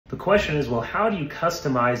The question is, well, how do you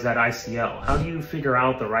customize that ICL? How do you figure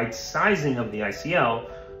out the right sizing of the ICL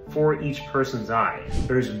for each person's eye?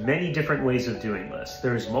 There's many different ways of doing this.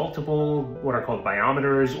 There's multiple what are called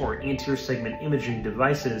biometers or anterior segment imaging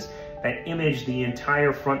devices that image the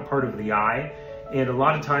entire front part of the eye. And a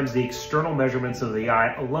lot of times the external measurements of the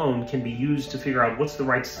eye alone can be used to figure out what's the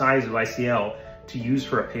right size of ICL to use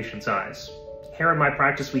for a patient's eyes. Here in my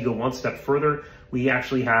practice, we go one step further. We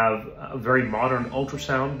actually have a very modern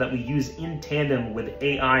ultrasound that we use in tandem with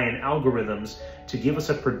AI and algorithms to give us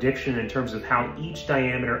a prediction in terms of how each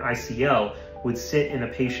diameter ICL would sit in a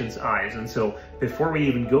patient's eyes. And so before we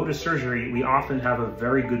even go to surgery, we often have a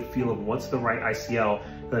very good feel of what's the right ICL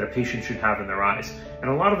that a patient should have in their eyes. And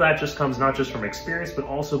a lot of that just comes not just from experience, but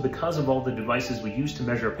also because of all the devices we use to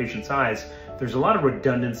measure a patient's eyes, there's a lot of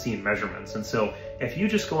redundancy in measurements. And so if you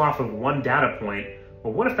just go off of one data point,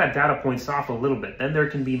 well, what if that data point's off a little bit? Then there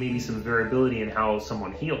can be maybe some variability in how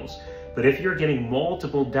someone heals. But if you're getting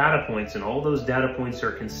multiple data points and all those data points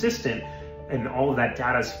are consistent and all of that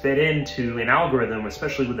data is fed into an algorithm,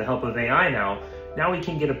 especially with the help of AI now we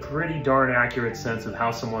can get a pretty darn accurate sense of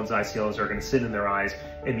how someone's ICLs are going to sit in their eyes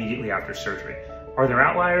immediately after surgery. Are there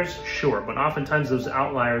outliers? Sure, but oftentimes those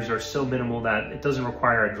outliers are so minimal that it doesn't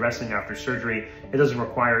require addressing after surgery. It doesn't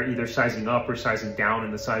require either sizing up or sizing down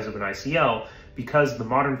in the size of an ICL, because the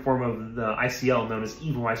modern form of the ICL, known as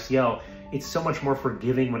EVO ICL, it's so much more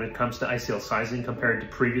forgiving when it comes to ICL sizing compared to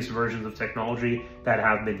previous versions of technology that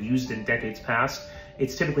have been used in decades past.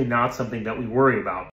 It's typically not something that we worry about.